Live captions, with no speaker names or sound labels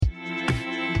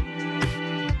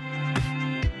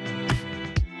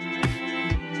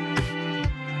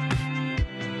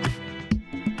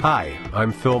Hi,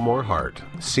 I'm Phil Morehart,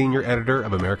 Senior Editor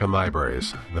of American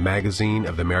Libraries, the magazine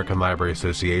of the American Library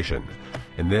Association,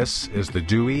 and this is the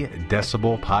Dewey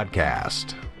Decibel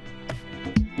Podcast.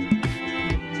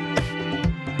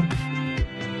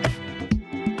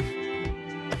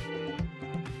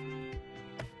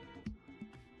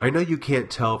 I know you can't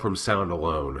tell from sound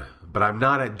alone, but I'm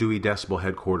not at Dewey Decibel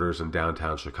headquarters in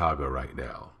downtown Chicago right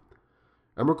now.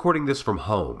 I'm recording this from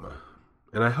home,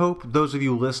 and I hope those of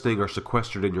you listening are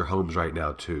sequestered in your homes right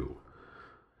now too.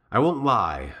 I won't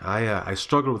lie, I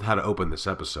struggled with how to open this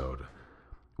episode.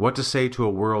 What to say to a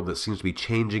world that seems to be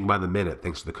changing by the minute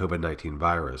thanks to the COVID-19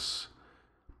 virus.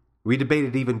 We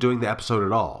debated even doing the episode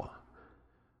at all.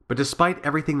 But despite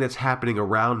everything that's happening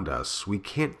around us, we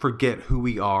can't forget who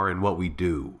we are and what we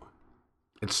do.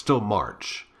 It's still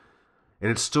March,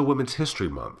 and it's still Women's History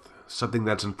Month, something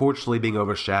that's unfortunately being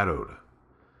overshadowed.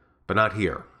 But not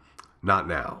here. Not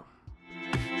now.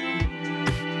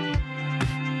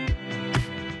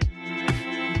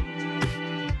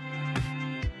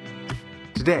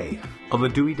 Today, on the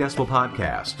Dewey Decibel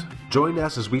Podcast, join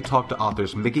us as we talk to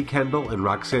authors Mikki Kendall and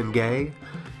Roxane Gay,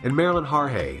 and Marilyn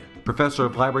Harhey, Professor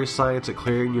of Library Science at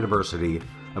Clarion University,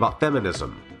 about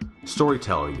feminism,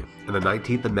 storytelling, and the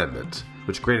 19th Amendment,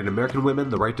 which granted American women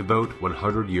the right to vote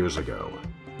 100 years ago.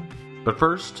 But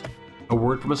first, a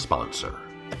word from a sponsor.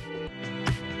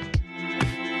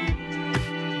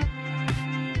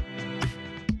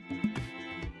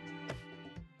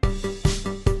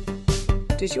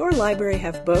 Does your library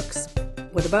have books?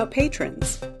 What about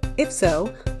patrons? If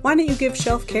so, why don't you give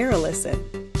Shelf Care a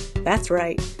listen? That's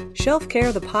right, Shelf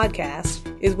Care the podcast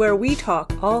is where we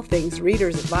talk all things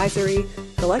reader's advisory,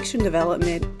 collection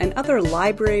development, and other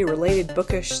library-related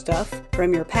bookish stuff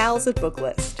from your pals at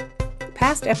Booklist.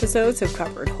 Past episodes have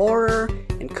covered horror,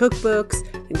 and cookbooks,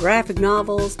 and graphic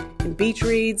novels, and beach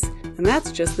reads, and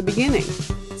that's just the beginning.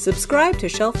 Subscribe to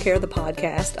Shelf Care the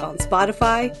podcast on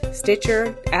Spotify,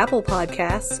 Stitcher, Apple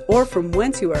Podcasts, or from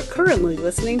whence you are currently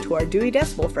listening to our Dewey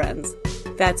Decibel friends.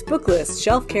 That's Booklist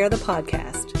Shelf Care the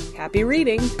podcast. Happy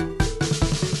reading!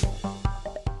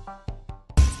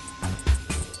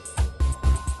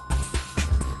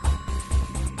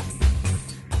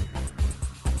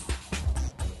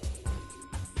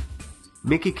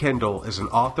 Mikki Kendall is an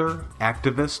author,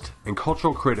 activist, and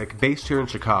cultural critic based here in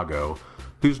Chicago,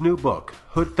 whose new book,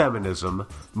 Hood Feminism: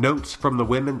 Notes from the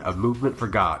Women of Movement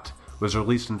Forgot, was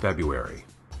released in February.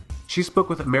 She spoke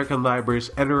with American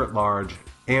Library's editor-at-large,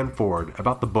 Ann Ford,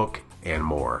 about the book and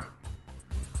more.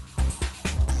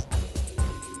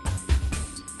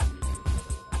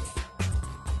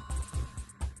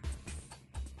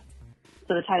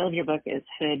 So the title of your book is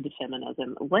Hood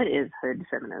Feminism. What is Hood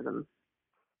Feminism?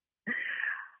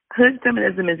 Hood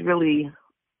feminism is really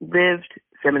lived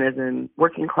feminism,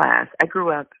 working class. I grew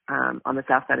up on the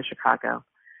south side of Chicago,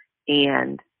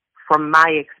 and from my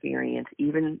experience,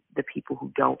 even the people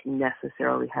who don't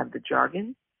necessarily have the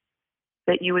jargon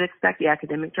that you would expect, the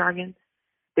academic jargon,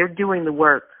 they're doing the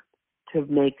work to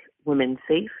make women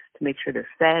safe, to make sure they're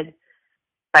fed,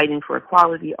 fighting for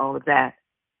equality, all of that.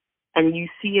 And you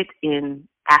see it in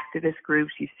activist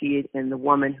groups. You see it in the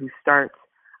woman who starts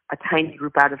a tiny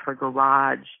group out of her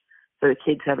garage so the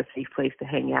kids have a safe place to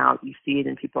hang out. You see it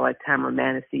in people like Tamara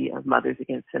Manessy of Mothers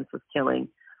Against Senseless Killing,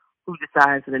 who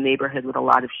decides in a neighborhood with a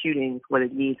lot of shootings, what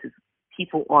it needs is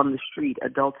people on the street,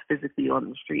 adults physically on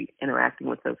the street interacting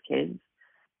with those kids.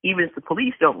 Even if the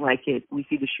police don't like it, we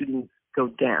see the shootings go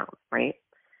down, right?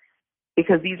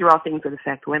 Because these are all things that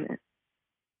affect women.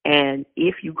 And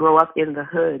if you grow up in the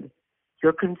hood,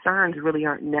 your concerns really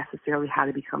aren't necessarily how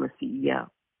to become a CEO.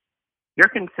 Your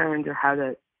concerns are how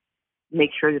to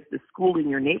make sure that the school in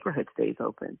your neighborhood stays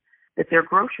open, that there are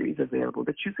groceries available,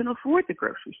 that you can afford the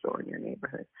grocery store in your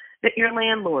neighborhood, that your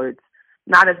landlord's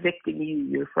not evicting you,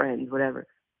 your friends, whatever,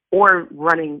 or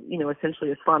running, essentially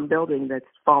a slum building that's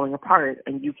falling apart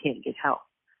and you can't get help.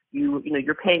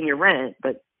 You're paying your rent,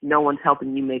 but no one's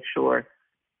helping you make sure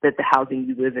that the housing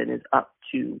you live in is up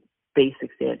to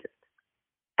basic standards.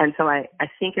 And so I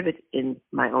think of it in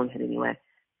my own head anyway,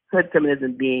 hood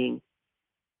feminism being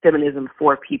feminism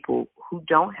for people who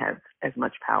don't have as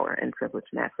much power and privilege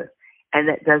and access. And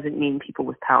that doesn't mean people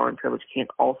with power and privilege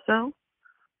can't also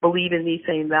believe in these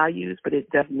same values, but it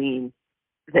does mean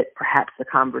that perhaps the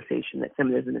conversation that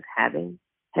feminism is having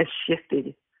has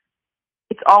shifted.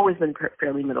 It's always been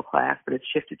fairly middle class, but it's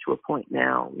shifted to a point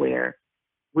now where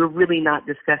we're really not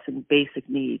discussing basic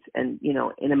needs. And,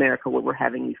 in America, what we're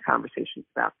having these conversations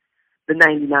about the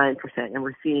 99%, and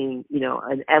we're seeing,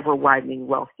 an ever-widening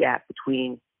wealth gap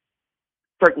between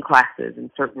certain classes and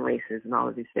certain races and all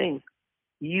of these things.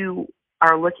 You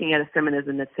are looking at a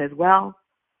feminism that says, well,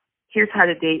 here's how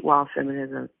to date while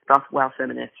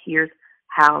feminist. Here's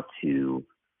how to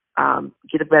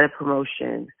get a better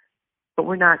promotion. But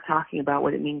we're not talking about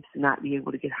what it means to not be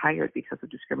able to get hired because of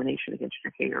discrimination against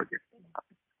your hair or your skin color.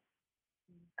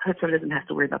 Hood feminism has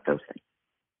to worry about those things.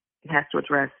 It has to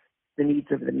address the needs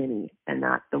of the many and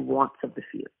not the wants of the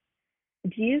few.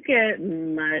 Do you get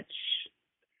much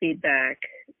feedback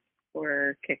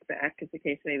or kickback, as the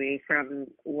case may be, from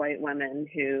white women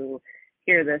who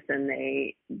hear this and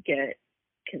they get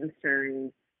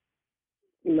concerned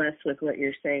less with what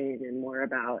you're saying and more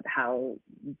about how,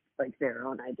 like, their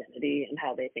own identity and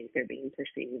how they think they're being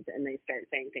perceived, and they start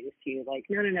saying things to you like,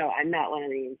 no, I'm not one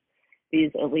of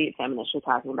these elite feminists you're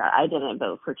talking about. I didn't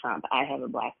vote for Trump. I have a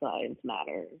Black Lives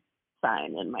Matter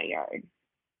sign in my yard.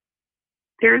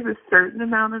 There's a certain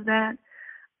amount of that.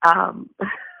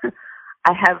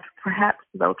 I have perhaps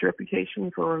developed a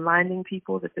reputation for reminding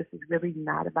people that this is really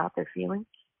not about their feelings,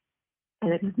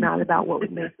 and it's not about what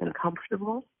would make them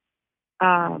comfortable.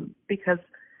 Because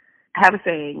I have a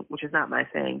saying, which is not my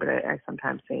saying, but I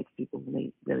sometimes say it to people when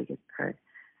they really get hurt.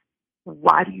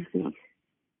 Why do you think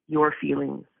your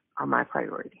feelings are my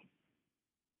priority?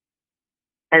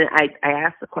 And I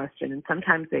ask the question, and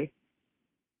sometimes they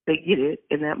get it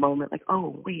in that moment, like,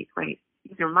 oh, wait, right,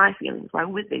 these are my feelings. Why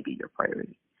would they be your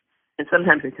priority? And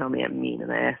sometimes they tell me I'm mean,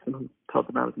 and I ask them who told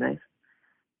them I was nice.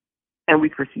 And we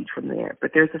proceed from there.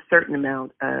 But there's a certain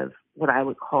amount of what I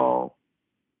would call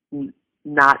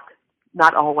not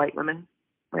all white women,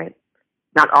 right?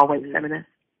 Not all white feminists.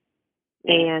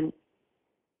 And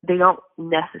they don't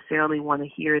necessarily want to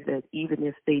hear that even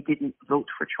if they didn't vote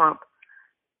for Trump,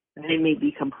 they may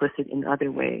be complicit in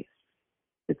other ways.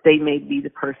 That they may be the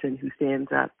person who stands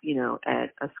up, at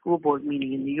a school board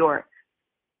meeting in New York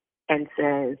and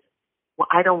says, well,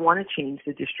 I don't want to change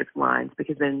the district lines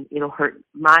because then it'll hurt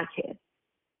my kid.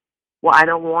 Well, I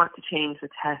don't want to change the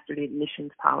test or the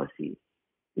admissions policy.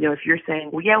 If you're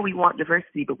saying, well, yeah, we want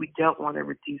diversity, but we don't want to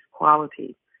reduce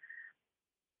quality,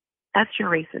 that's your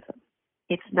racism.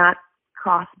 It's not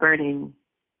cross-burning,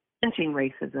 lynching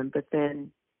racism, but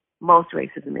then most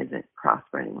racism isn't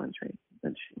cross-burning lynching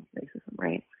racism,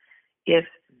 right? If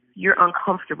you're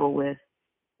uncomfortable with,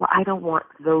 well, I don't want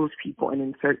those people, and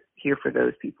insert here for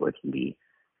those people, it can be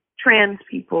trans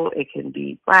people, it can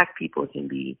be Black people, it can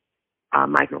be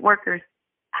migrant workers.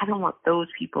 I don't want those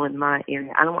people in my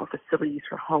area. I don't want facilities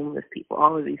for homeless people,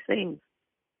 all of these things.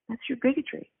 That's your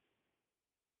bigotry.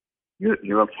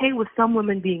 You're okay with some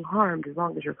women being harmed as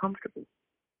long as you're comfortable.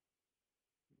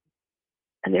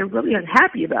 And they're really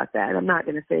unhappy about that. I'm not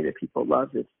going to say that people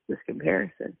love this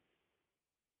comparison.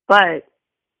 But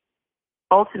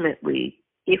ultimately,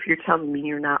 if you're telling me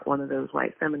you're not one of those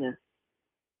white feminists,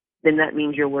 then that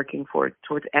means you're working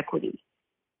towards equity,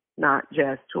 not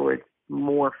just towards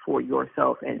more for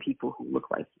yourself and people who look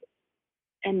like you.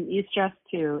 And you stress,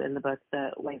 too, in the book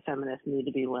that white feminists need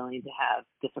to be willing to have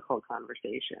difficult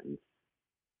conversations.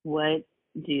 What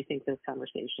do you think those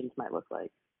conversations might look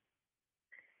like?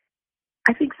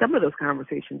 I think some of those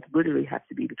conversations literally have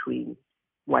to be between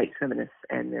white feminists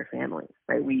and their families,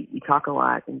 right? We talk a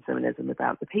lot in feminism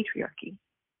about the patriarchy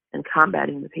and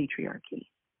combating the patriarchy.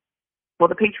 Well,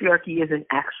 the patriarchy isn't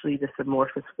actually this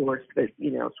amorphous force that,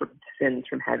 sort of descends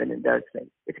from heaven and does things.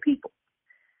 It's people.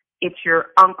 It's your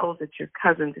uncles, it's your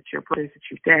cousins, it's your brothers, it's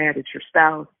your dad, it's your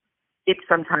spouse. It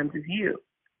sometimes is you.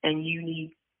 And you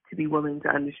need to be willing to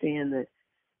understand that,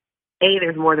 A,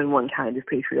 there's more than one kind of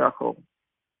patriarchal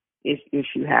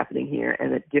issue happening here,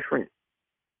 and that different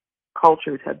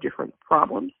cultures have different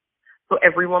problems. So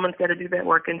every woman's got to do that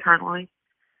work internally.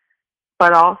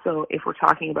 But also, if we're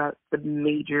talking about the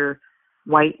major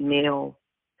white male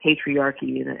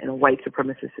patriarchy in a white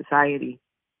supremacist society,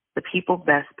 the people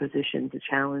best positioned to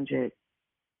challenge it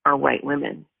are white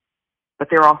women. But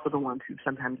they're also the ones who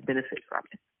sometimes benefit from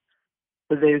it.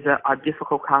 So there's a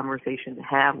difficult conversation to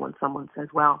have when someone says,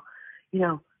 well,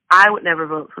 I would never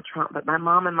vote for Trump, but my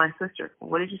mom and my sister. Well,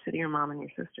 what did you say to your mom and your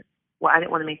sister? Well, I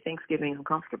didn't want to make Thanksgiving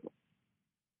uncomfortable.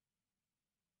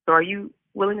 So are you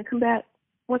willing to combat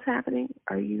what's happening?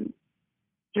 Are you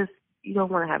just, you don't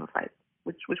want to have a fight?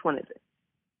 Which one is it?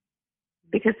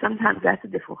 Because sometimes that's a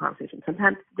difficult conversation.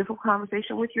 Sometimes it's a difficult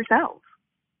conversation with yourself,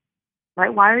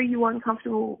 right? Why are you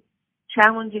uncomfortable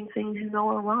challenging things you know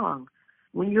are wrong?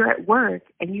 When you're at work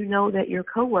and you know that your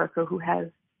coworker who has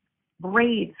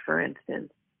braids, for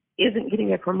instance, isn't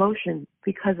getting a promotion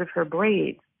because of her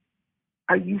braids,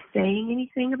 are you saying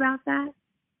anything about that?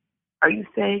 Are you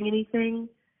saying anything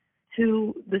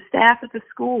to the staff at the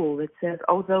school that says,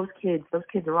 oh, those kids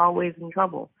are always in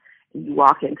trouble? And you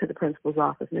walk into the principal's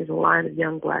office and there's a line of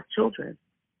young Black children,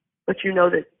 but you know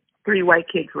that 3 white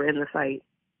kids were in the fight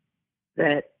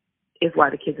that is why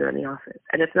the kids are in the office.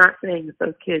 And it's not saying that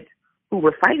those kids who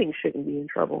were fighting shouldn't be in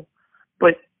trouble,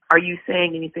 but are you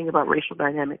saying anything about racial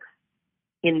dynamics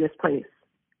in this place?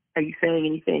 Are you saying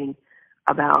anything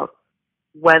about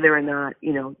whether or not,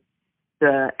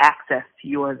 the access to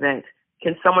your event?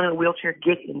 Can someone in a wheelchair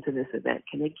get into this event?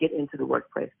 Can they get into the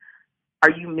workplace? Are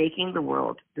you making the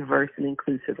world diverse and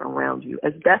inclusive around you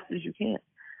as best as you can?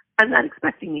 I'm not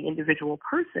expecting the individual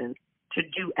person to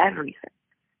do everything.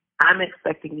 I'm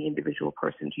expecting the individual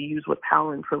person to use what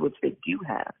power and privilege they do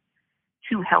have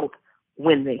to help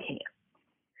when they can.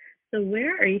 So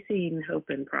where are you seeing hope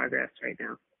and progress right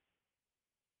now?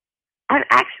 I'm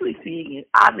actually seeing it,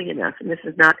 oddly enough, and this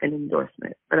is not an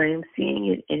endorsement, but I am seeing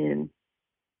it in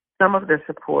some of the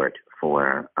support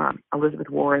for Elizabeth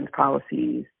Warren's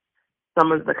policies,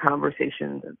 some of the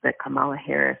conversations that Kamala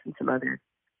Harris and some others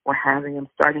were having. I'm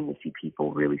starting to see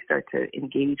people really start to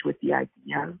engage with the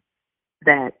idea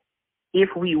that if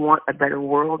we want a better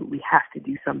world, we have to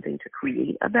do something to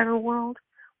create a better world.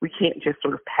 We can't just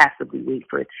sort of passively wait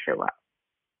for it to show up.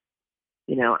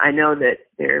 I know that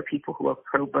there are people who are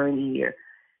pro-Bernie or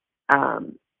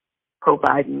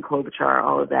pro-Biden, Klobuchar,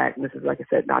 all of that. And this is, like I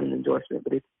said, not an endorsement,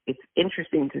 but it's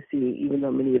interesting to see, even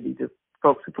though many of these are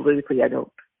folks who politically I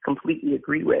don't completely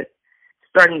agree with,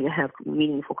 starting to have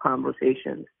meaningful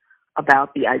conversations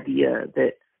about the idea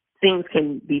that things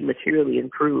can be materially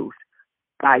improved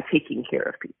by taking care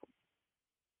of people,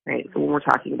 right? So when we're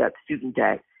talking about student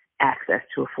debt, access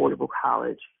to affordable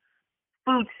college,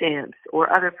 food stamps,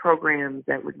 or other programs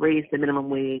that would raise the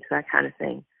minimum wage, that kind of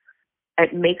thing,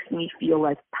 it makes me feel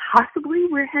like possibly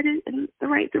we're headed in the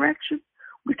right direction.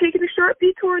 We've taken a sharp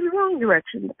detour in the wrong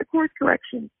direction, the course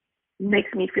correction. It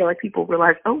makes me feel like people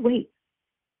realize, oh, wait,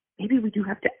 maybe we do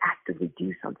have to actively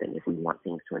do something if we want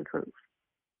things to improve.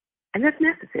 And that's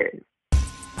necessary.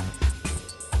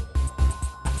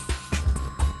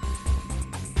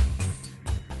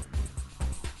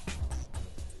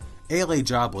 ALA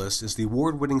Job List is the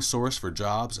award-winning source for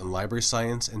jobs in library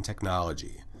science and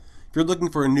technology. If you're looking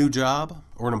for a new job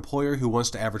or an employer who wants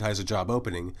to advertise a job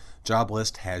opening, Job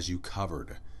List has you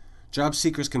covered. Job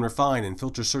seekers can refine and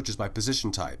filter searches by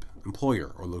position type,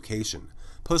 employer, or location,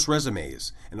 post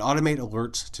resumes, and automate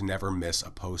alerts to never miss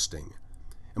a posting.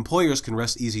 Employers can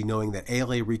rest easy knowing that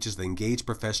ALA reaches the engaged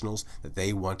professionals that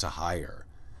they want to hire.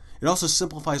 It also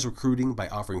simplifies recruiting by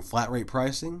offering flat rate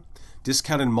pricing,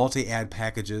 discounted multi-ad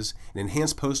packages, and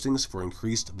enhanced postings for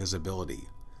increased visibility.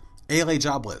 ALA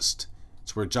Job List.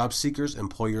 It's where job seekers and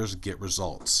employers get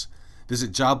results.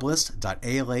 Visit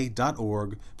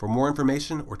joblist.ala.org for more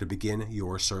information or to begin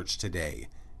your search today.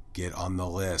 Get on the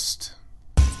list.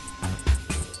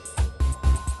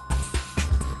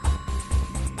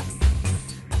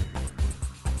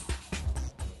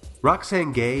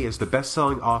 Roxane Gay is the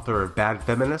best-selling author of Bad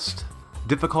Feminist,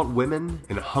 Difficult Women,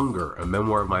 and Hunger, a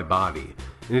Memoir of My Body,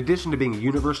 in addition to being a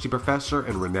university professor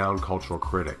and renowned cultural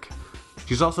critic.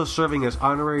 She's also serving as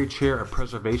honorary chair of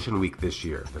Preservation Week this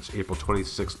year. That's April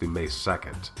 26th through May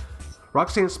 2nd.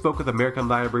 Roxane spoke with American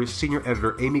Library's senior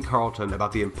editor Amy Carlton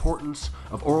about the importance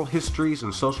of oral histories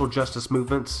and social justice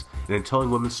movements and in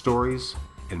telling women's stories,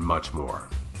 and much more.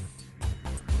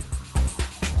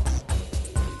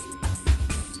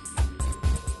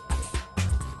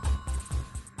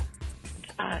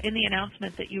 In the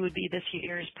announcement that you would be this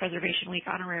year's Preservation Week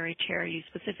honorary chair, you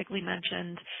specifically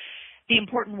mentioned the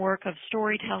important work of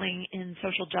storytelling in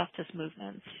social justice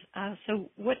movements. So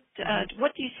what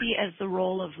do you see as the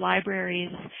role of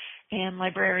libraries and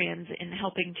librarians in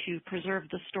helping to preserve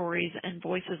the stories and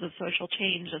voices of social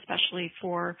change, especially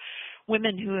for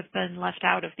women who have been left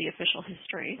out of the official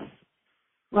history?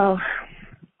 Well,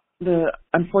 the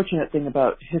unfortunate thing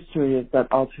about history is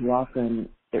that all too often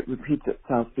it repeats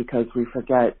itself because we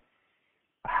forget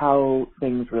how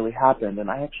things really happened.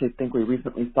 And I actually think we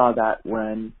recently saw that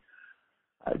when,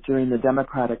 during the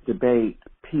Democratic debate,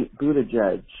 Pete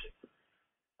Buttigieg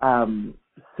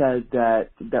said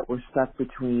that we're stuck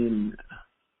between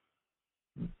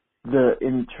the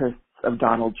interests of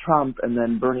Donald Trump and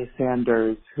then Bernie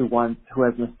Sanders, who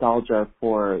has nostalgia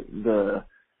for the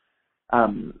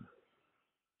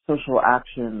social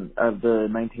action of the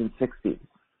 1960s.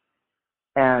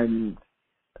 And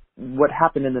what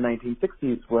happened in the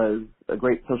 1960s was a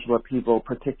great social upheaval,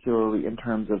 particularly in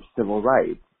terms of civil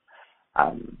rights,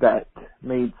 that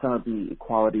made some of the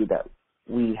equality that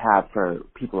we have for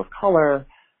people of color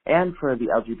and for the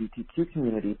LGBTQ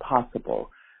community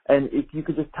possible. And you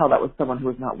could just tell that was someone who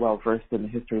was not well versed in the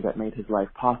history that made his life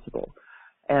possible.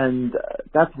 And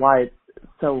that's why it's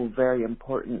so very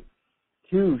important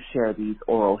to share these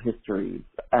oral histories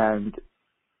and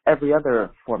every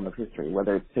other form of history,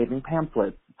 whether it's saving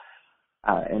pamphlets,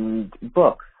 and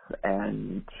books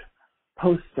and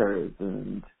posters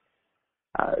and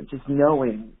just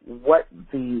knowing what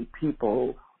the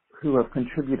people who have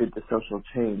contributed to social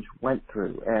change went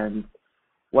through and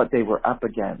what they were up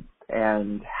against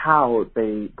and how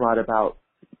they brought about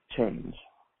change.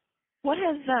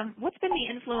 What's been the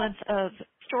influence of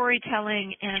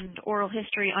storytelling and oral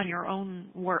history on your own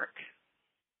work?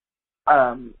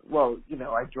 Well,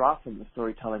 I draw from the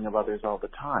storytelling of others all the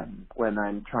time when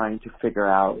I'm trying to figure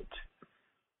out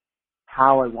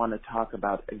how I want to talk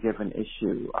about a given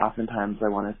issue. Oftentimes I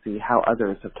want to see how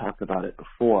others have talked about it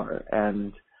before.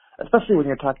 And especially when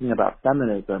you're talking about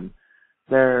feminism,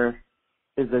 there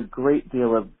is a great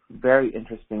deal of very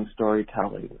interesting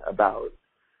storytelling about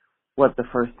what the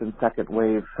first and second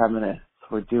wave feminists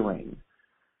were doing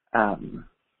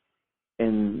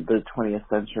in the 20th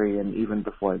century and even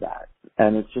before that.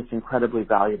 And it's just incredibly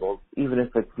valuable, even if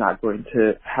it's not going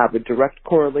to have a direct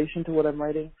correlation to what I'm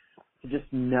writing, to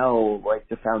just know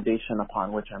the foundation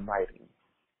upon which I'm writing.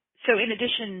 So in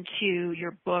addition to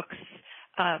your books,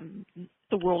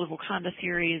 the World of Wakanda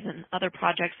series and other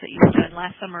projects that you've done,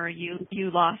 last summer you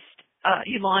launched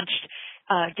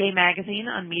Gay Magazine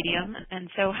on Medium. And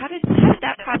so how did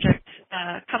that project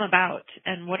come about,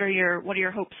 and what are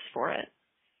your hopes for it?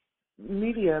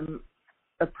 Medium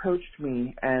approached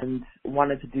me and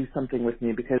wanted to do something with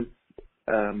me because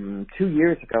 2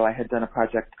 years ago I had done a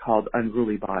project called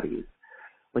Unruly Bodies,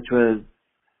 which was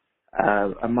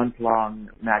a month-long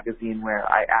magazine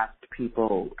where I asked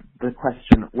people the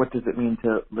question, what does it mean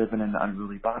to live in an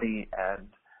unruly body? And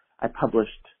I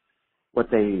published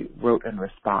what they wrote in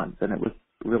response, and it was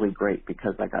really great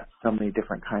because I got so many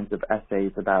different kinds of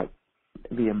essays about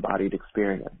the embodied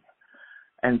experience.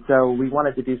 And so we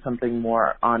wanted to do something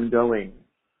more ongoing,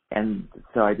 and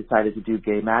so I decided to do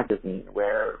Gay Magazine,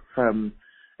 where from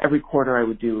every quarter I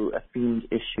would do a themed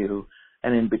issue,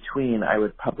 and in between I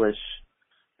would publish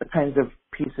the kinds of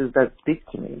pieces that speak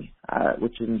to me,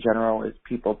 which in general is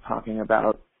people talking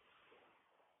about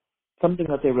something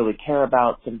that they really care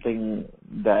about, something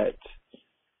that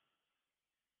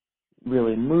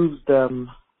really moves them,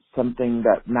 something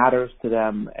that matters to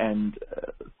them, and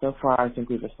so far I think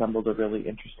we've assembled a really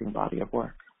interesting body of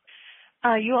work.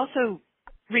 You also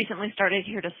recently started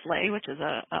Here to Slay, which is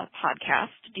a podcast.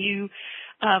 Do you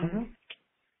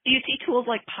see tools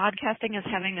like podcasting as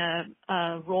having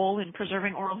a role in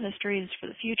preserving oral histories for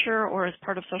the future or as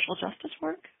part of social justice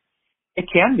work? It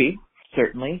can be,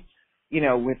 certainly.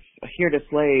 With Here to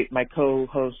Slay, my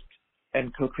co-host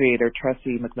and co-creator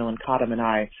Tressie McMillan Cottom and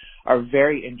I are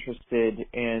very interested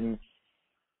in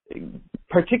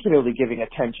particularly giving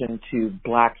attention to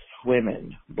Black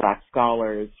women, Black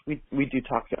scholars. We do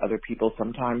talk to other people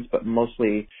sometimes, but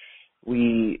mostly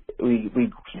we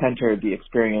center the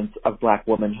experience of Black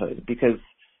womanhood because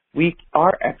we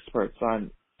are experts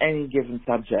on any given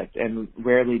subject and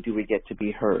rarely do we get to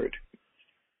be heard.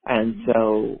 And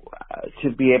so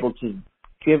to be able to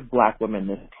give Black women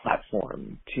this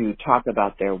platform to talk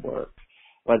about their work,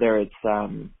 whether it's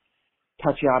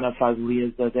Tatiana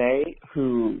Fazliyezadeh,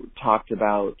 who talked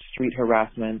about street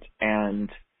harassment, and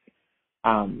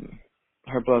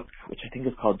her book, which I think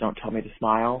is called Don't Tell Me to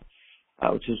Smile,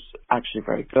 which is actually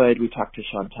very good. We talked to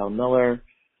Chantel Miller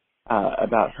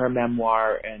about her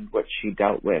memoir and what she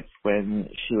dealt with when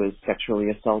she was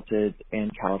sexually assaulted in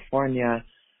California,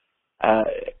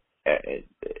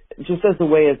 just as a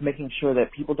way of making sure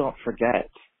that people don't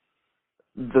forget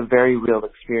the very real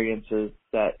experiences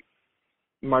that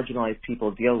marginalized people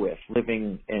deal with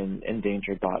living in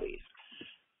endangered bodies.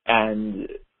 And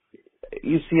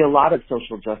you see a lot of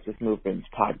social justice movements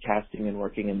podcasting and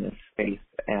working in this space,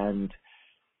 and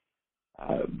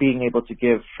being able to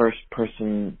give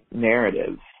first-person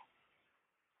narratives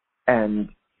and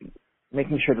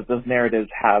making sure that those narratives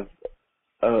have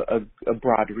a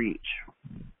broad reach.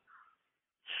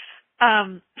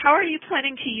 How are you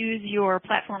planning to use your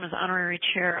platform as honorary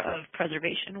chair of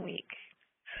Preservation Week?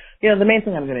 The main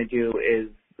thing I'm going to do is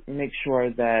make sure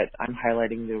that I'm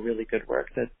highlighting the really good work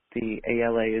that the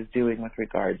ALA is doing with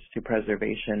regards to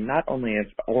preservation, not only of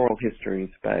oral histories,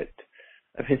 but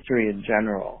of history in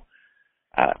general.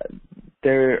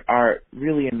 There are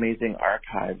really amazing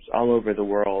archives all over the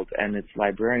world, and it's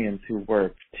librarians who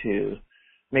work to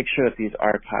make sure that these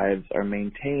archives are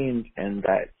maintained and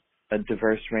that a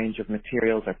diverse range of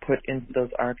materials are put into those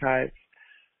archives.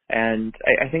 And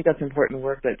I think that's important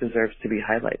work that deserves to be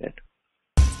highlighted.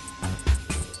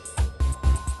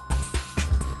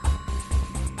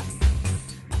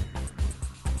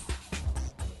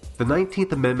 The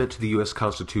 19th Amendment to the U.S.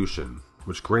 Constitution,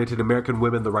 which granted American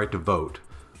women the right to vote,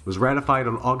 was ratified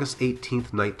on August 18,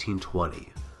 1920.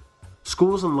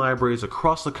 Schools and libraries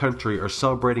across the country are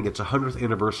celebrating its 100th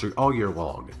anniversary all year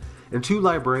long, and 2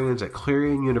 librarians at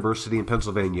Clarion University in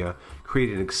Pennsylvania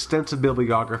created an extensive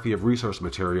bibliography of resource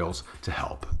materials to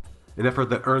help, an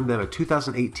effort that earned them a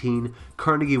 2018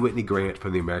 Carnegie Whitney grant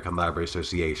from the American Library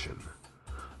Association.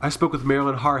 I spoke with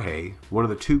Marilyn Harhay, one of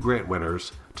the 2 grant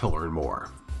winners, to learn more.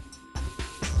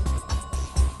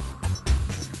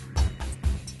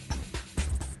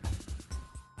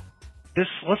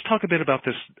 Let's talk a bit about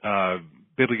this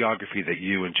bibliography that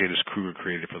you and Janice Kruger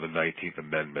created for the 19th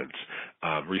Amendment,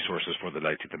 resources for the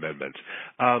 19th Amendment.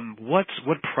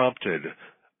 What prompted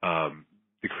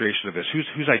the creation of this?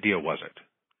 Whose idea was it?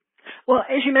 Well,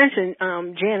 as you mentioned,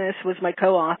 Janice was my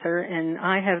co-author, and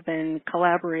I have been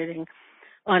collaborating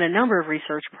on a number of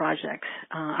research projects.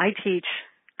 I teach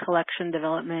collection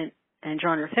development and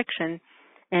genre fiction,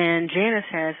 and Janice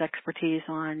has expertise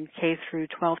on K through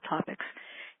 12 topics.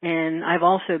 And I've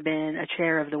also been a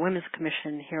chair of the Women's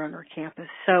Commission here on our campus.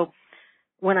 So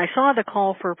when I saw the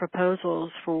call for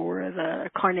proposals for the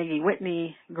Carnegie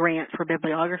Whitney grant for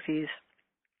bibliographies,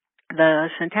 the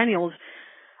centennials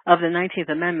of the 19th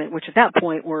Amendment, which at that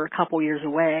point were a couple years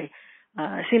away,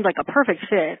 seemed like a perfect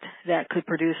fit that could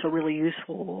produce a really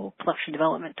useful collection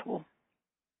development tool.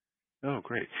 Oh,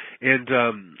 great. And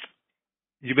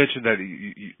you mentioned that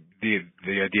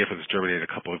the idea for this germinated a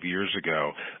couple of years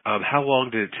ago. How long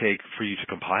did it take for you to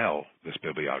compile this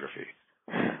bibliography?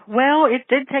 Well, it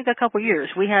did take a couple years.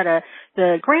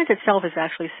 The grant itself is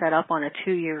actually set up on a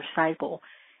 2-year cycle.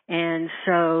 And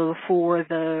so for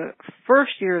the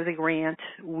first year of the grant,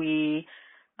 we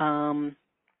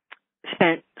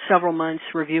spent several months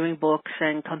reviewing books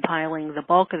and compiling the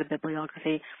bulk of the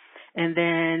bibliography. And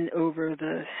then over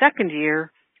the second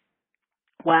year,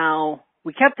 while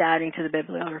we kept adding to the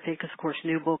bibliography because, of course,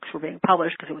 new books were being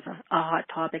published because it was a hot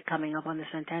topic coming up on the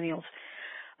centennials.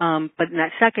 But in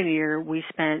that second year, we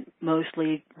spent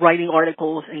mostly writing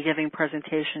articles and giving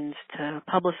presentations to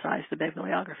publicize the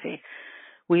bibliography.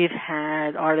 We've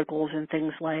had articles in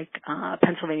things like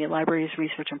Pennsylvania Libraries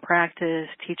Research and Practice,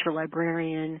 Teacher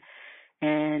Librarian,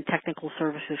 and Technical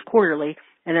Services Quarterly.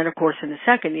 And then, of course, in the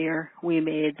second year, we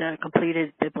made the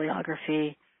completed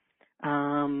bibliography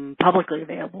publicly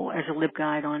available as a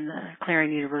LibGuide on the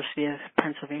Clarion University of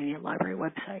Pennsylvania Library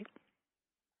website.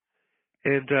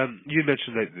 And you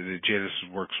mentioned that Janice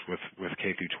works with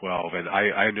K through 12, and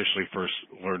I initially first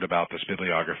learned about this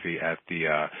bibliography at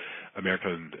the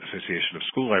American Association of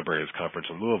School Librarians conference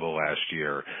in Louisville last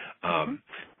year,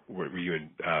 where you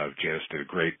and Janice did a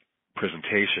great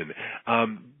presentation.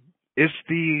 Is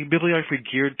the bibliography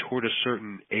geared toward a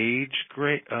certain age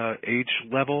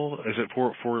level? Is it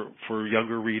for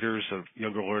younger readers,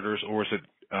 younger learners, or is it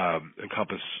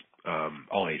encompass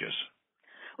all ages?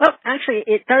 Well, actually,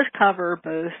 it does cover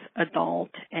both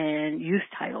adult and youth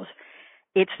titles.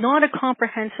 It's not a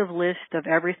comprehensive list of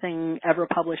everything ever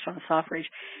published on suffrage.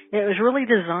 It was really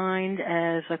designed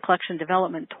as a collection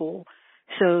development tool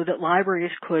so that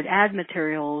libraries could add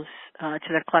materials to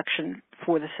the collection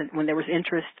when there was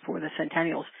interest for the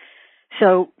centennials.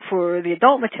 So for the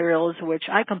adult materials, which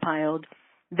I compiled,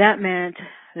 that meant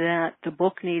that the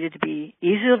book needed to be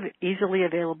easily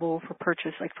available for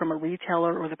purchase, like from a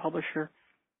retailer or the publisher.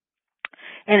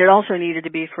 And it also needed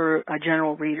to be for a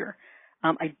general reader.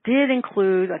 I did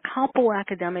include a couple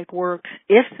academic works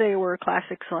if they were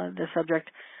classics on the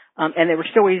subject, and they were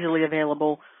still easily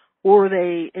available, or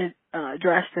they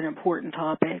addressed an important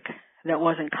topic that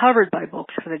wasn't covered by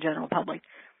books for the general public.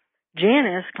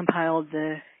 Janice compiled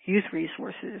the youth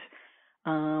resources.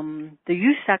 The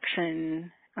youth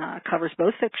section covers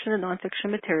both fiction and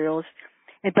nonfiction materials,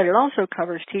 but it also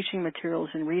covers teaching materials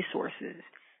and resources.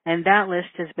 And that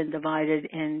list has been divided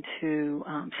into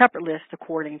separate lists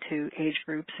according to age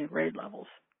groups and grade levels.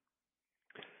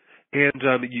 And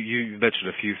you mentioned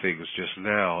a few things just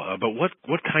now, but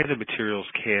what kind of materials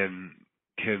can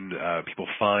people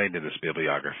find in this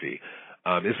bibliography?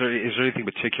 Is there anything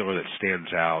particular that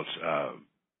stands out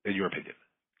in your opinion?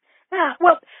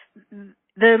 Well,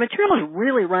 the materials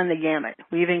really run the gamut.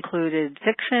 We've included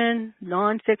fiction,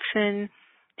 nonfiction,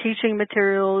 teaching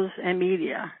materials, and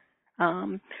media.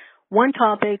 One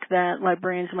topic that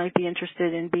librarians might be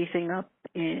interested in beefing up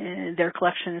in their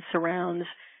collection surrounds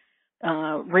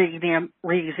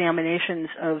re-examinations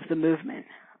of the movement.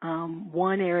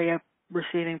 One area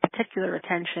receiving particular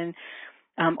attention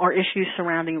are issues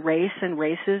surrounding race and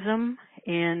racism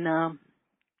in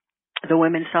the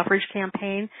women's suffrage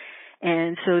campaign.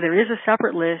 And so there is a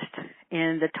separate list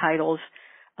in the titles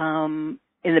in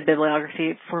the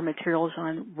bibliography for materials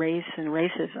on race and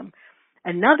racism.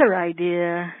 Another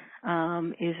idea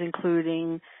is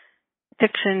including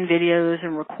fiction, videos,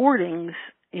 and recordings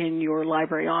in your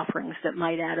library offerings that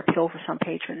might add appeal for some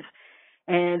patrons.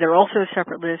 And there are also a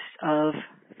separate list of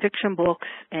fiction books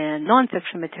and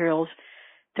nonfiction materials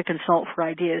to consult for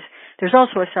ideas. There's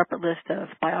also a separate list of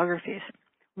biographies.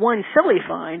 One silly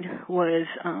find was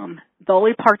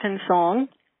Dolly Parton's song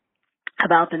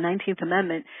about the 19th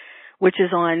Amendment, which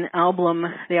is on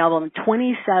the album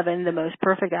 27, The Most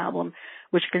Perfect Album,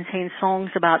 which contains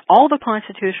songs about all the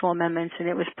constitutional amendments, and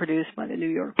it was produced by the New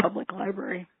York Public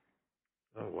Library.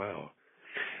 Oh, wow.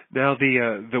 Now,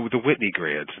 the Whitney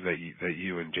grant that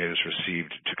you and Janice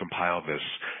received to compile this,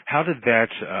 how did that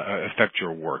affect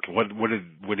your work? What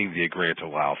did winning the grant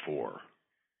allow for?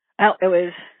 Well, it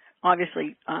was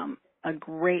obviously a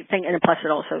great thing, and plus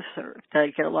it also served to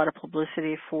get a lot of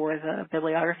publicity for the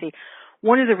bibliography.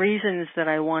 One of the reasons that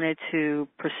I wanted to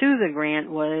pursue the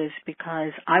grant was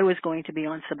because I was going to be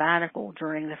on sabbatical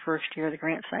during the first year of the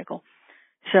grant cycle.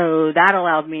 So that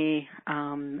allowed me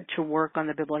to work on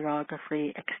the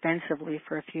bibliography extensively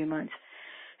for a few months.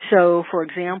 So, for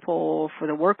example, for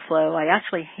the workflow, I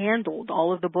actually handled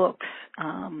all of the books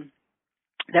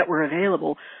that were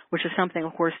available, which is something,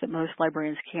 of course, that most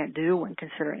librarians can't do when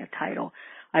considering a title.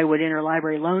 I would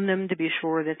interlibrary loan them to be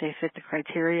sure that they fit the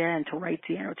criteria and to write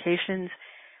the annotations.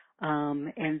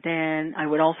 And then I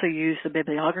would also use the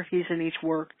bibliographies in each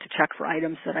work to check for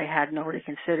items that I hadn't already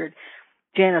considered.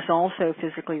 Janice also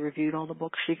physically reviewed all the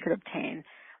books she could obtain.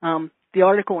 The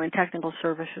article in Technical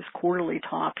Services Quarterly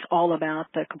talks all about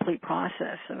the complete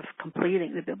process of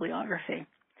completing the bibliography.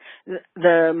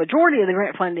 The majority of the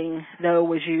grant funding, though,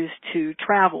 was used to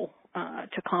travel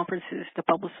to conferences to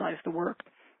publicize the work.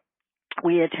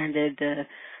 We attended the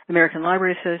American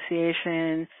Library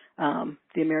Association,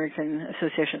 the American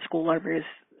Association of School Libraries,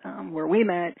 where we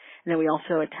met, and then we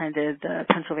also attended the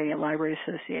Pennsylvania Library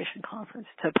Association conference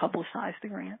to publicize the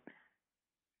grant.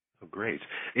 Oh, great.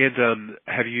 And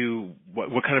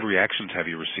what kind of reactions have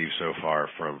you received so far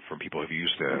from people who've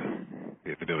used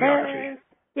the bibliography?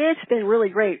 It's been really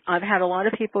great. I've had a lot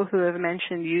of people who have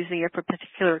mentioned using it for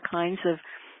particular kinds of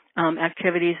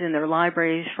activities in their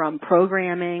libraries, from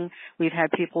programming. We've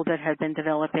had people that have been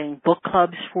developing book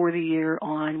clubs for the year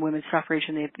on women's suffrage,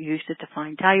 and they've used it to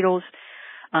find titles.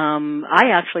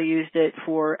 I actually used it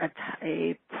for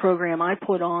a program I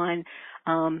put on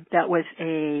that was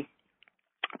a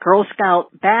Girl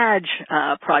Scout badge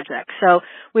project. So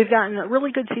we've gotten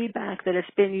really good feedback that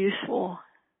it's been useful.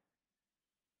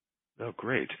 Oh,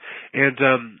 great. And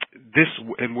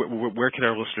where can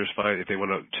our listeners find, if they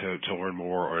want to learn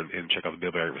more and check out the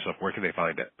bibliography stuff, where can they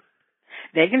find it?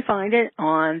 They can find it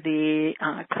on the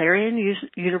Clarion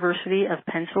University of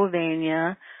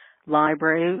Pennsylvania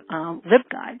Library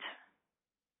LibGuides.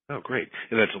 Oh, great.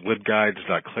 And that's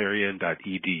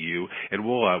libguides.clarion.edu. And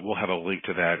we'll have a link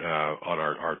to that on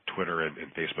our Twitter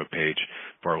and Facebook page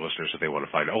for our listeners if they want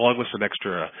to find it, along with some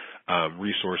extra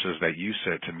resources that you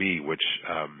sent to me, which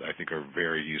I think are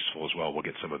very useful as well. We'll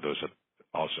get some of those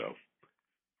also.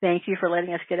 Thank you for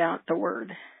letting us get out the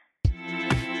word.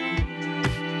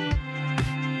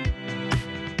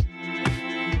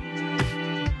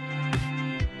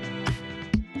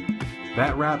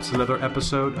 That wraps another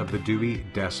episode of the Dewey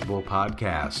Decibel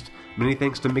Podcast. Many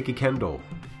thanks to Mickey Kendall,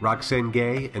 Roxanne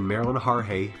Gay, and Marilyn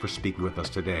Harhay for speaking with us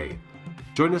today.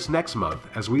 Join us next month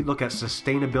as we look at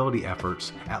sustainability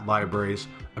efforts at libraries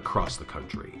across the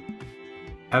country.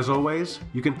 As always,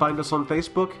 you can find us on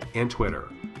Facebook and Twitter.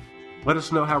 Let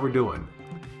us know how we're doing.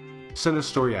 Send us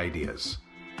story ideas.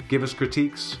 Give us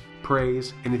critiques,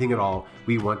 praise, anything at all.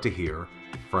 We want to hear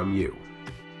from you.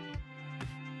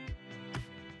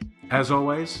 As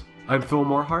always, I'm Phil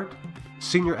Morhart,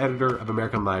 Senior Editor of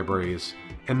American Libraries,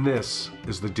 and this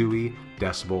is the Dewey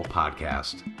Decibel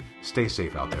Podcast. Stay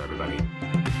safe out there,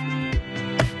 everybody.